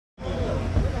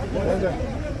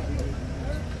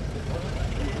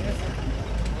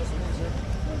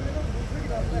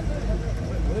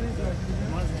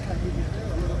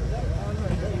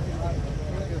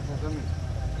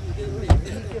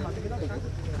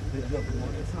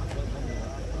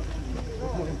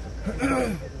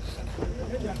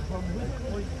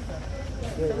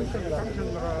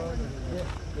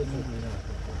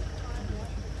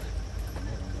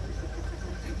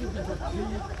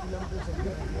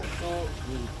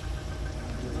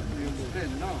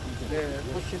The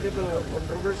possible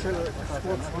controversial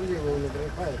spots only will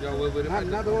verify.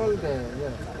 Not all the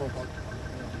spots.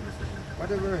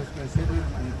 Whatever has been settled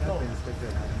and not been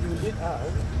inspected. You did ask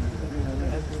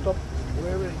and stop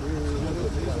wherever you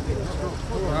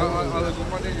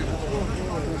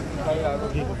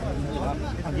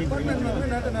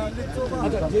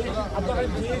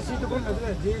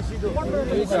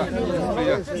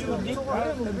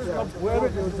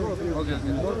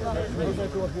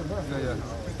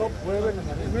stop wherever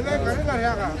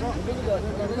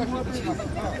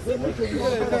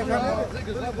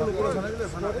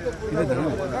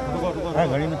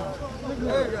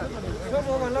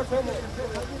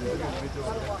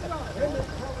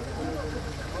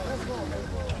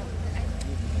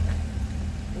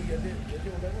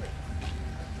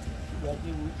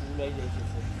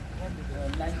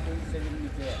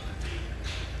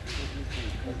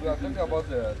We are talking about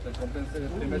the compensation.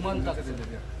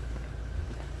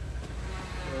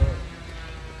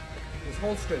 The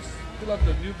small space, fill up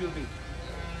the new building,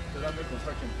 the under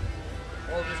construction.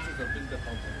 All these things have been the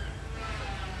fountain.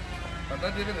 But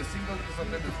not even a single piece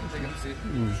of land is taken to see.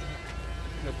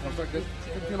 The constructed,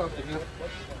 fill up the new.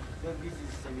 So this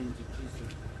is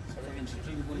 73.3.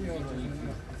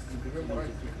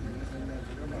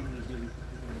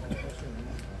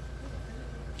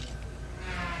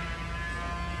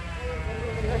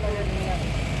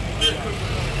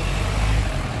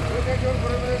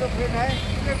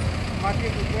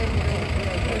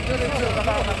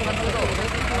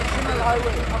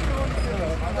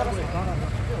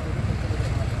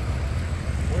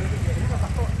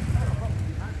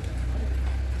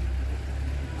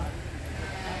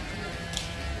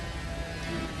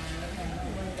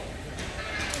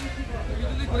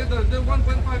 The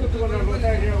 1.5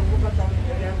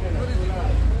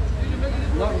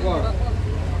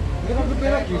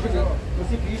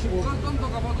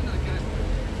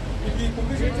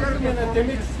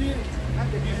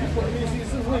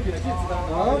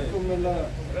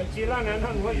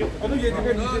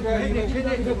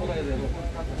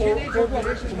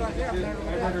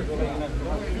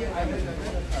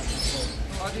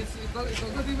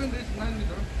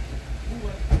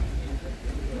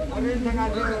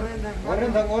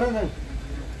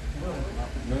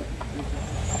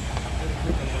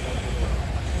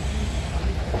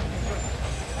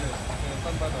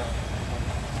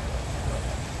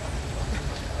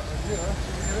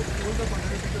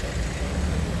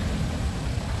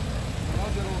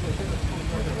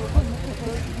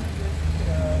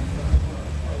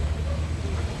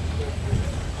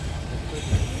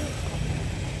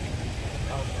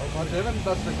 they haven't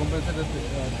touched the compensated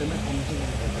payment commission.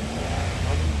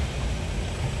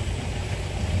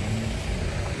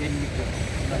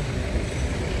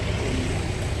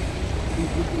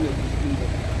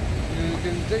 You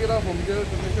can take it out from there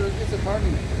to make sure it's a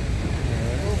farming.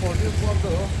 So for this one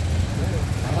though,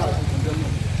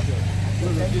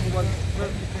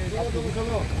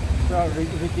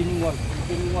 Retaining wall.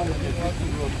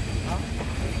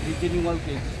 Retaining wall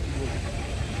cage.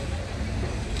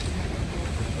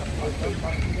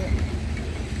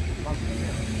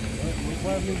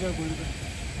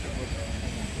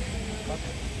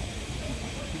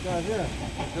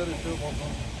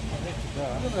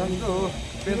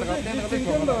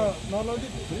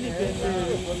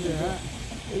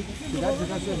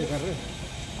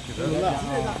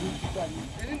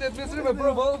 in the administrative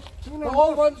approval, the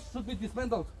old ones should be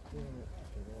dismantled.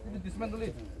 Dismantle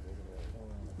it.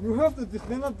 You have to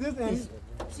dismantle this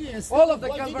and all of the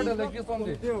culvert are like this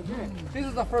only. This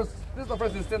is the first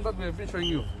instance that we have been showing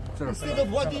you, sir. Instead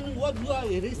of what you are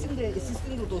erasing the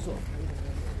existing route also.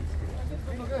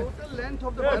 Total length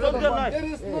of the there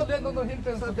is no length on the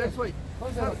hindrance. So that's why.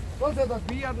 Don't say that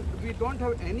we don't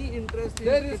have any interest in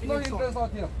there is no interest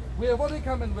out here. We have already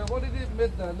come in. We have already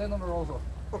made the landowner also.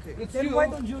 Okay. It's Then you. why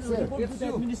don't you Sir, report to the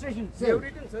administration? They have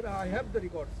written, sir. I have the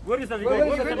records. Where is the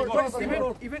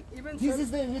Even, This sir,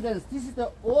 is the evidence. This is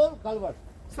the old culvert.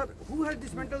 sir, who has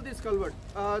dismantled this culvert?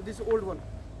 This old one.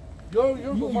 Your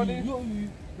company.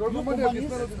 Your company has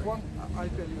dismantled this one. I'll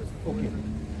tell you. Okay.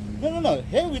 No.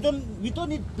 Here we don't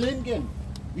need blame game.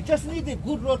 We just need a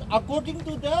good road according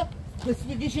to the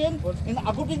specification and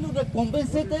according to the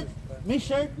compensated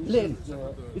measured lane.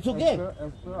 It's okay.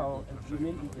 As per our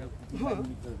agreement,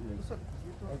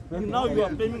 now you are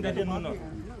claiming that no.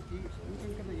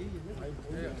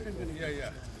 Yeah.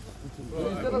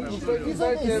 These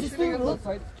are the existing roads.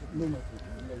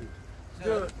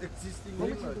 The existing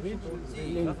lane.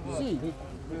 See,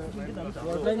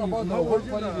 About the whole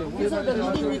quality. these are the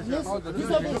leading witness.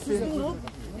 These are the existing roads.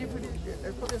 If it is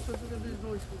for the association, there is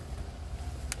no issue.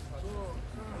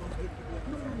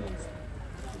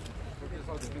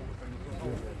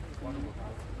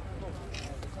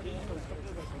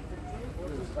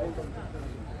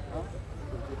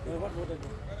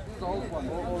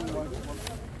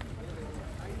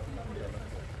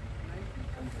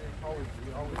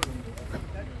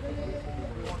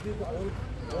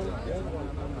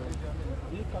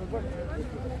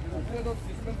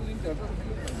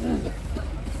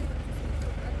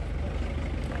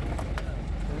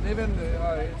 Even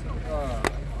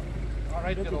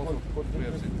right there also we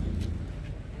have seen.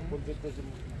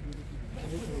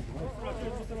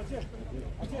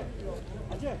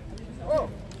 Oh,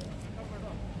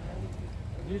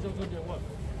 these also the work.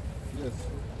 Yes.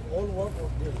 All work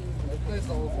of this. That is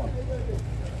the old one.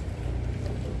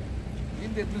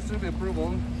 In the administrative approval,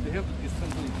 they have to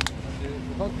dismantle it.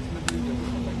 Without dismantling, they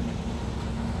will come back.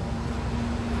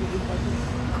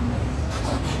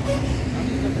 And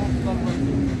this is the box culvert.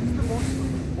 This is the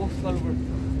box culvert.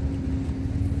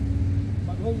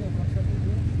 But when you are constructing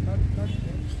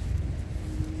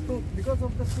So because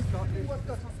of the sick,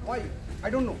 why? I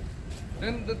don't know.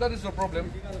 Then that is the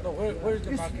problem. no, where is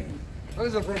the parking? That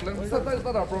is the problem. That is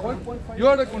not our problem. You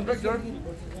are the contractor.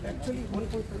 Actually,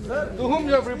 1.5. To whom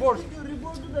you have reports?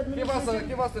 Report to the Give us the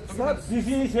documents. This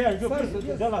is here. You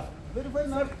please tell us. Verify,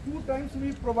 sir. 2 times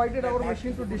we provided our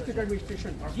machine to district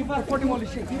administration for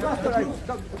demolition. Give us the right.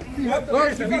 We have the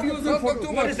Guys, videos are not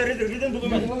too much. the written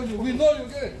document? We know you,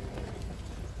 okay?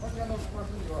 What kind of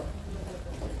person you are?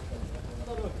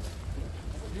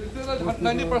 You say that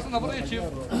 90% of the chief.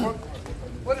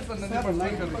 What is the 90%?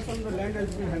 90% of the land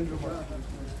has been handed over.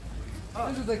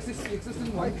 This is the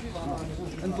existing one.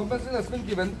 And compensation has been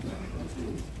given.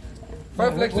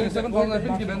 5,27,000 has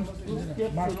been given.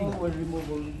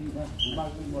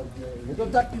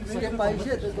 Because that will be a paise.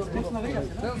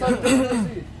 Then sir, let's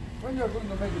see. When you are going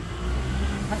to make it?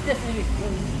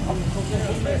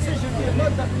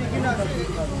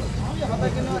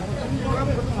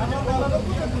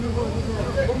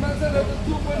 Compensation has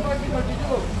 2.5 meter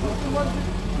digital.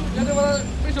 Jadi mana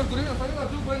pressure tu ni, saya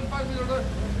nak 2.5 meter tu,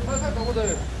 saya tak tahu dah.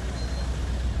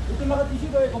 Itu maka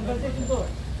issue dari compensation tu.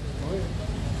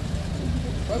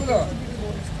 Tahu tak?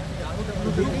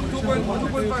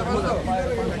 2.5 ada.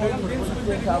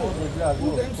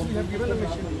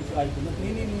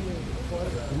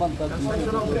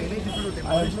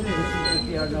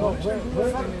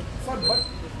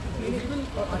 Even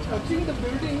touching the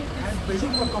building is basic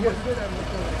for compensation.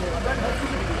 That has to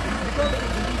be because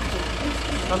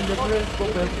Some different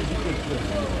scope has to be taken.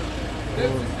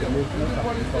 this is here. This is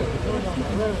what is there.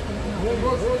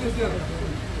 Road is there.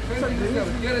 Fencing is there.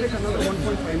 Garage is there.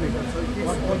 1.5 meters. So it is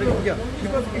already here.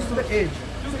 Because it's the edge.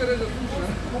 Two garages.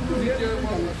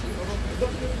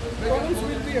 Columns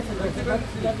will be affected.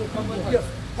 Yes,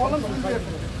 columns will be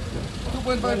affected.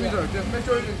 2.5 meter. Just make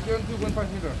sure it is 2.5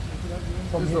 meter.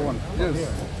 This is the one. Yes.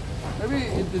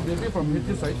 Maybe it will be from this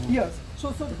side. Yes. So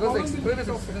Because express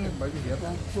is might be here.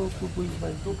 So 2.5.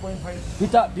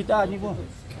 Pita ni pun.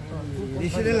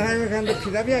 National highway can be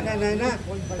Chidabia can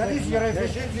that is your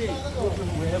efficiency.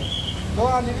 Go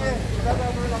on in it. Chidabia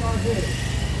will allow it.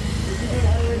 National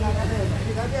highway Nagade.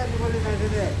 Chidabia you will find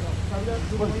it there. From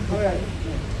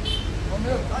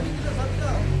here.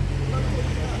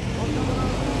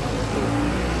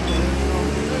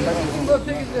 The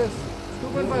thing is this.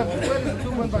 2.5. Where is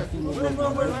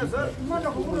 2.5? Sir,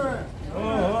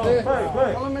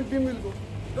 Parliament team will go.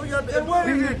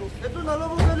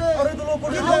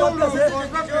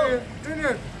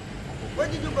 Why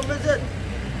did you compensate?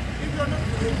 If you are not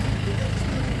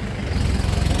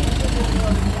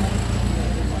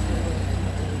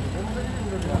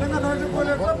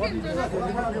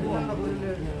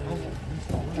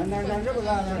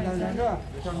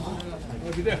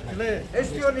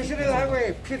STO National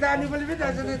Highway, Pita ni boleh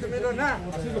beda sana tu mero na.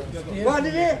 Wah ni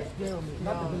ni.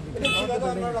 Kita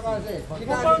dah nak lakukan se.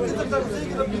 Kita kita tersi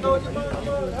kita bina je mana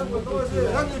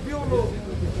Kami view lo.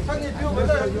 Kami view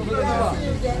benda.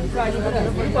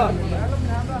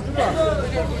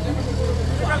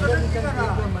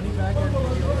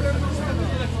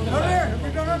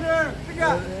 Kita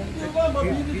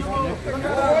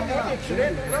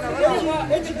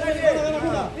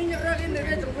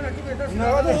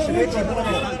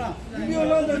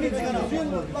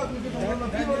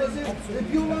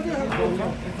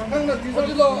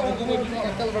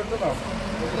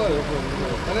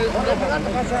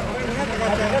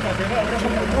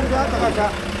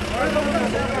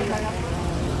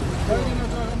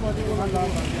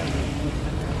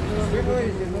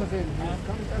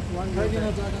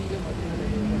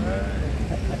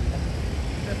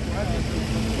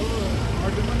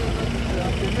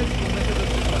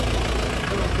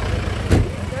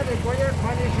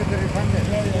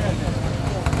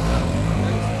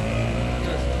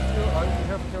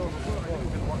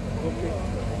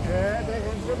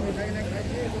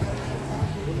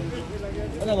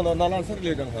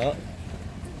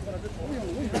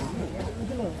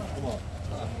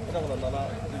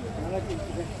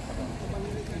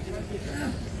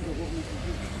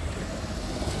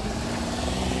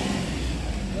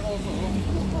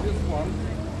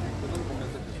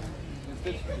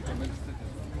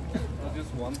This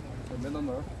one, the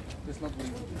minimum, is not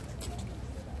going to be.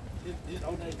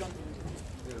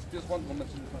 Yes, this one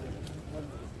compensation.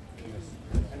 Yes.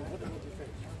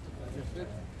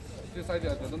 This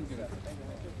idea doesn't give it.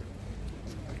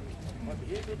 But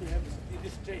here they have it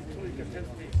is straight, so you can tell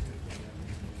straight.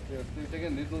 Yes, they take a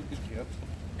little bit here.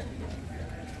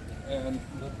 And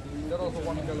there also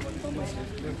one element.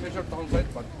 They measure downside,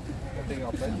 but nothing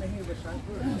upside.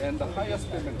 And the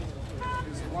highest payment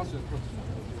is once you put.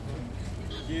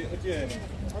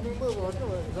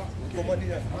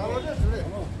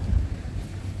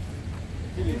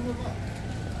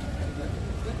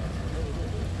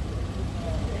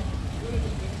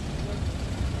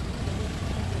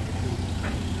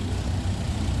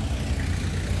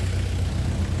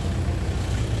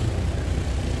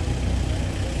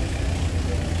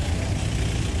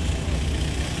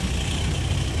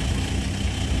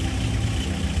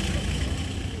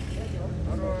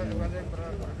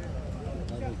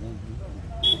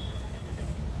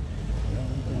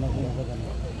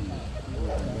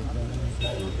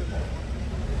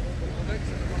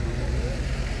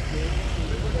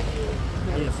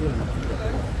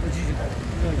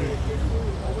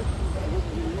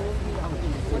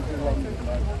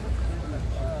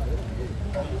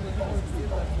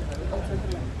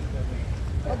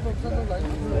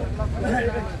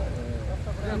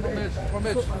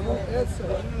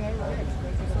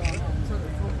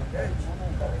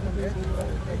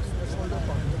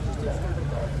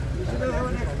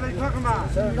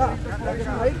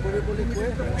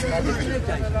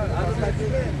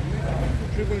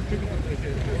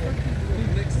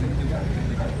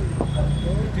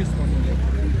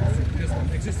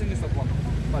 Existing is the one,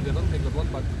 but they don't take the one,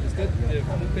 but instead they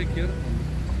take here,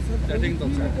 they're taking the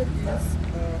outside.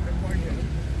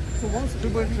 So once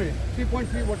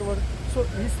 3.3 whatever. So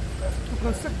to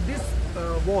construct this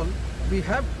wall, we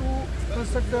have to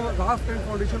construct the raft and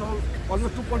foundation of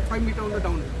almost 2.5 meter on the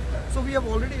down. So we have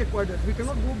already acquired that. We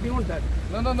cannot go beyond that.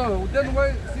 No. Then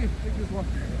why? See, take this one.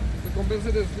 The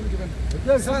compensation is still given.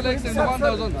 Yes, 2 lakhs and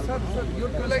 1,000.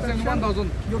 2 lakhs and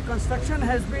 1,000. Your construction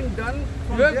has been done.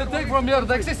 You have to take from here.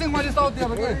 The existing one is out there.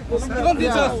 Okay. Don't teach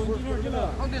us.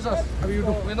 Don't teach us.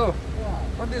 We know.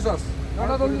 Don't teach us.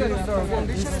 Not only that.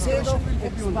 Foundation is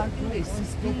expanding the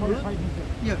existing work.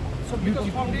 Yeah. So because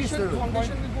foundation will go.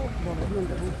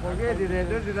 Forget it.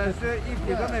 If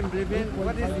they don't implement,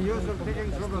 what is the use of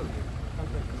taking trouble?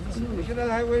 National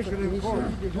highway should have called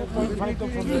 2.5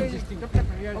 from the existing.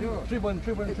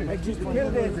 3.3. Existing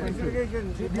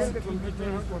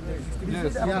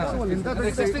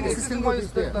one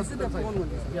is there. This is the front one.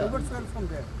 Over swell from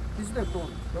there. This is the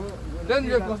front. Then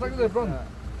you have constructed the front.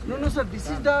 No, sir. This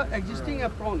is the existing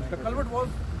apron. The culvert was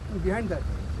behind that.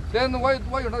 Then why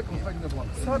you're not constructing that one?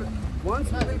 Sir,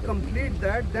 once we will complete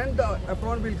that, then the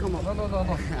apron will come up.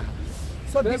 No.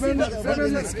 So this is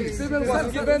the Steven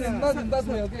was given not in that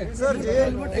way, okay? Sir,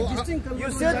 existing culvert. You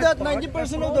said that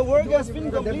 90% of the work has been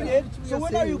completed. So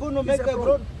when are you going to make the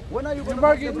road? When are you going to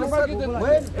Remark it.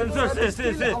 When? Sir,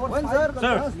 when, sir?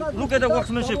 Sir, look at the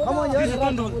workmanship. This is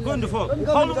going to fall.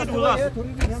 How long it will last?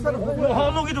 No, how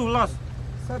long it will last?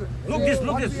 Sir, Look this.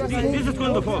 This is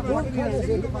going to fall.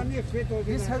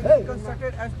 this has been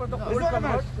constructed as per the old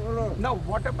culvert. Now,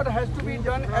 whatever has to be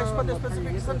done as per the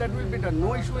specification, that will be done.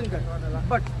 No issue in that.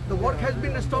 But the work has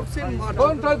been stopped since March.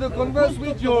 Don't try to converse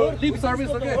with your lip service,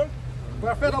 okay? We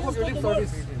are fed up of your lip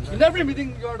service. In every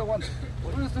meeting, you are the one.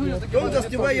 Don't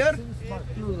justify here.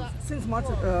 Since March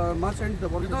end, the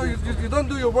work You don't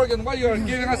do your work, and why you are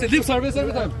giving us a lip service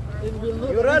every time?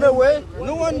 You ran away.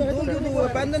 No one told you to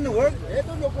abandon the work.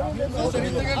 So you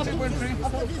think I'm 3.3?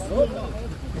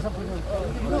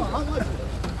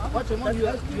 How much amount you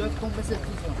have compensated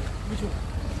this one? Which one?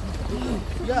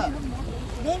 Yeah.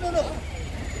 No.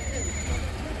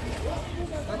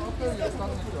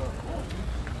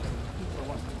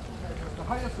 The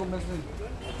highest compensation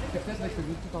kept that like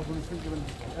 2003 given,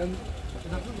 and the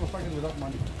truth was started without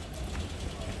money.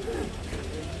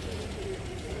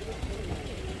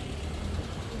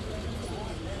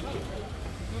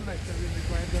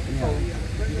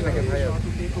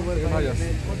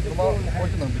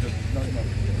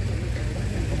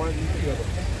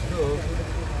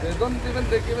 They don't even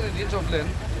take even an inch of land,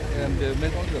 and they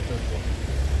make only the first one.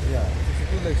 Yeah.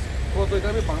 So they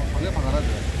can be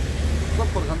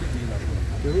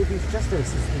The roof is just a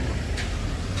system.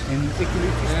 And actually,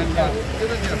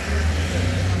 even here.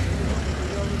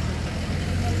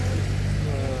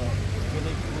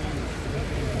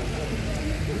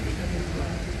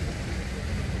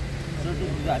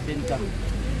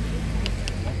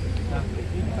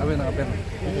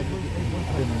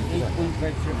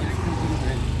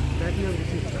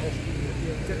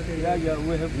 Yeah,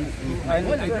 we have.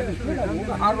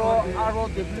 RO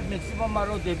W, maximum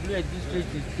RO W at this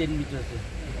stage is 10 meters.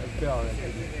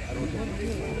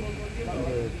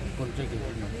 Contract is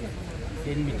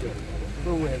 10 meters. So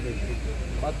we have it.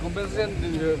 But compensation,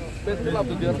 space fill up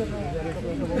to the other.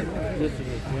 Yes.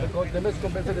 The damage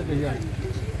compensated here.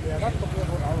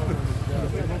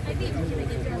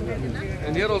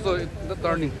 And here also, the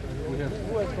turning.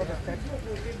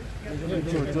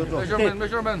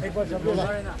 Measurement.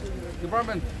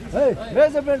 Department. Hey,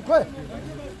 measurement, quick.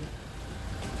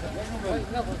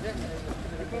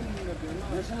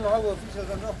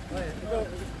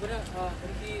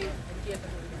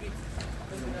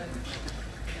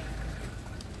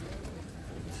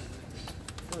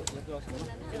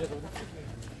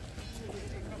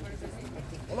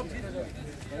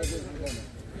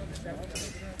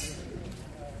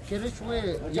 Carriageway,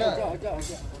 yeah.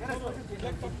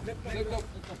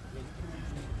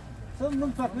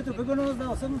 Some fact, we're going to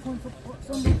now 7.5.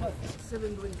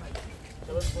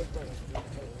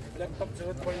 Laptop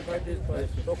 7.5 days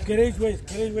price. So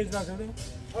carriageways now something.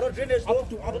 Or drainage up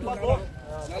to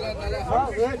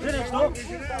Drainage no.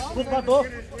 Footpath no.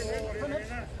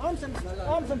 Arms and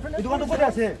you want to put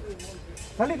that here.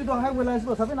 Sali to highway lines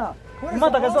no sabi na.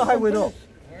 Mata kaso highway no.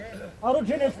 Aro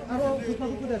drainage, aro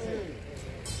footpath put that here.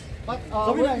 But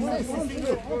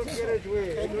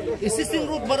existing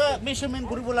route bara measurement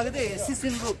guribo lagade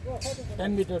existing route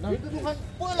 10 meters, no?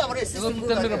 Pola bara existing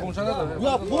route. We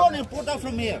are born and brought up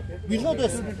from here. We know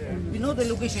this. We know the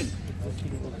location.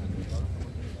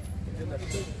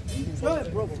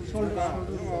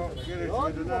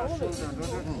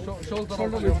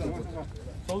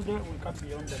 Shoulder will cut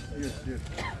beyond that. Yes.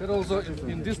 But also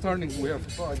in this turning we have,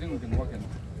 so I think we can walk in.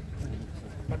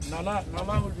 But Nala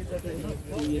will be there.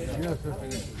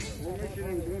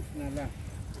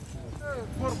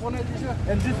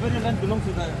 And this very land belongs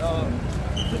to the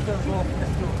sisters of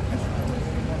S2.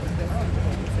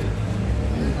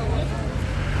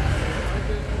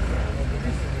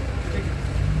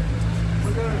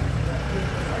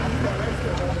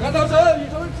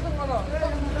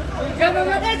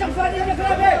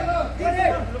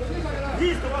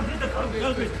 He's the one,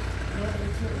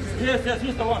 Yes,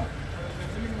 he's the one.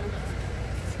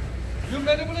 You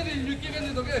manipulated, you given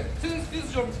it, okay? Since this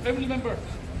is your family member.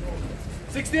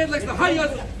 68 lakhs, the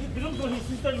highest. It belongs to his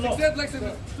sister-in-law. 68 lakhs in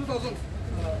 2000.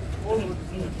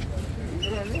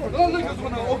 Don't look at this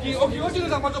one. Okay, what you do?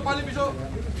 Pali Bisho.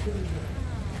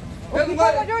 And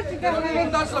why you don't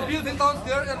even touch the building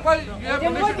downstairs? And why you have to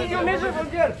measure from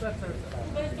here?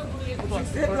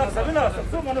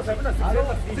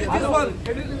 this one.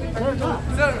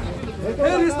 Sir,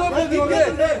 here is no building, okay?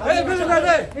 Hey, building right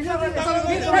there. If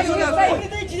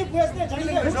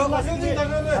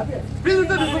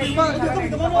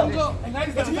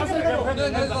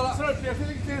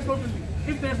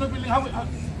there's no building, how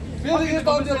Building is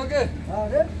down there, okay?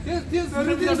 This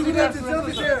building is there.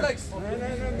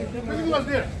 building was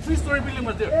there? 3-story building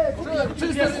was there. Only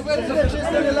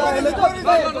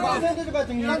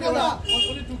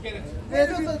 2 carats.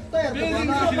 Building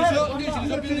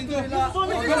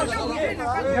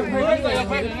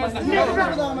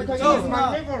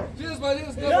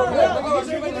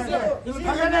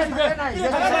is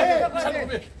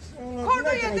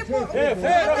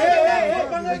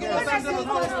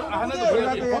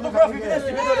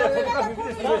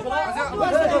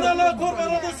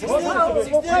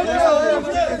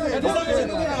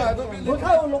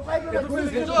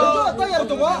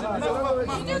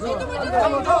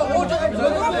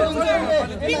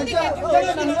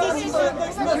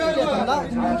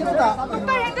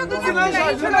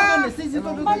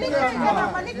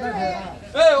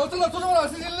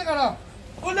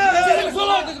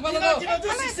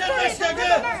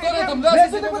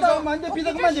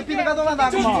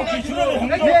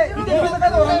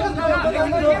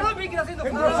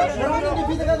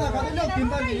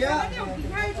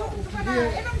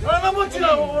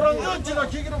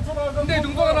근데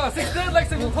농도가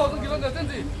 6,000 km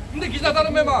센지. 근데 기자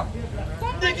다른 매마.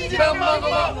 근데 기자 마.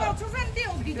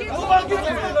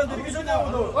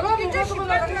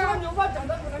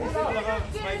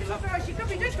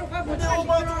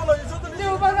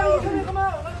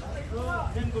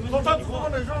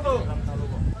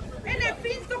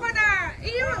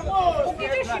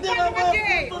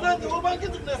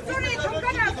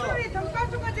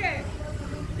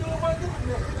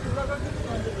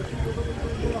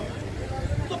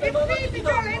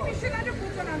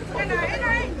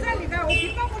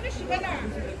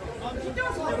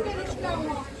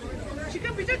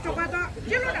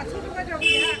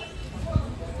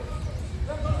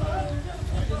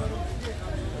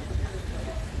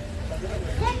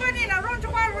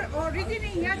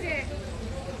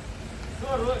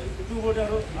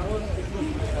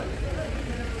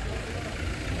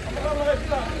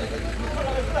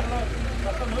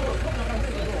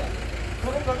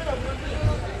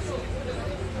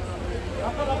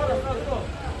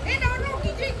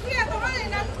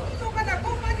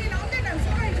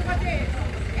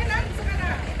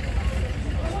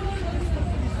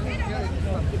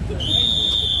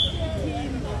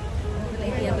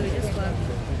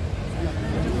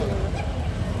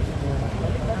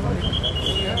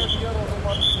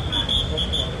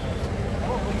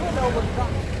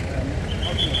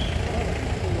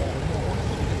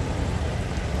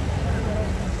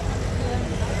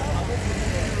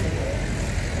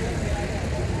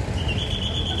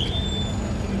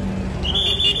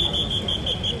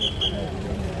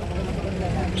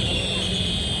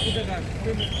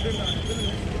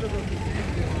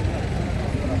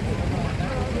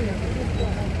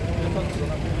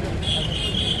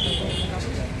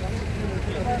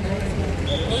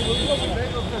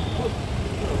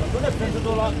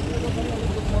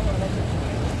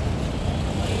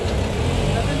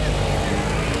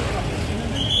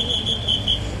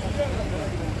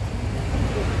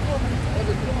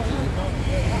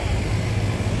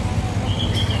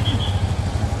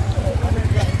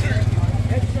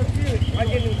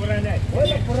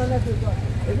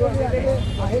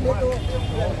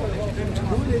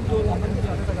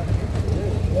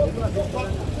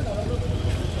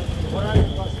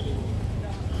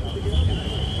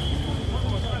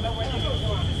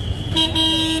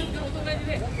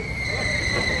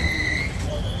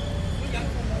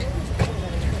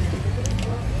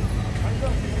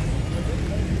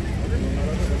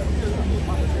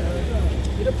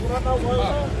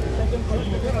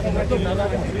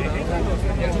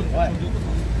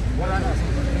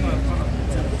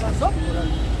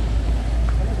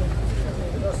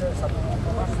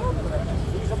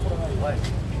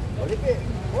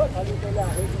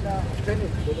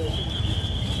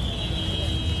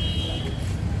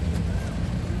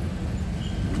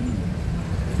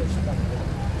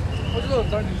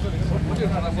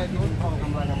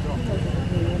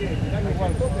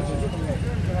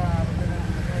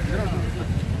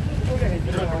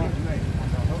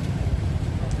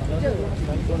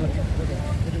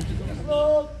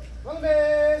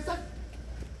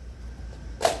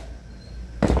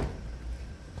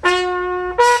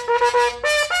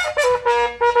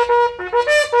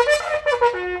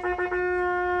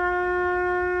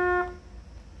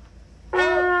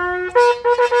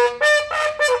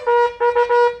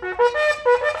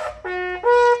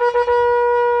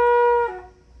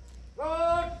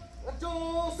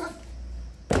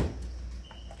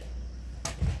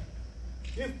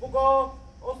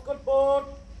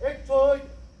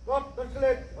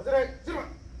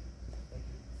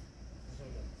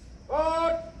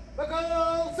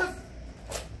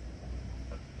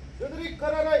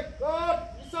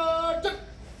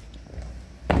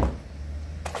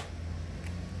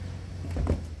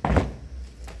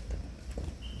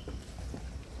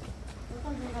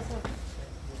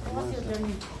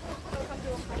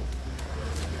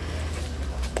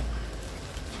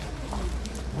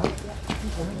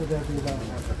 coming to that.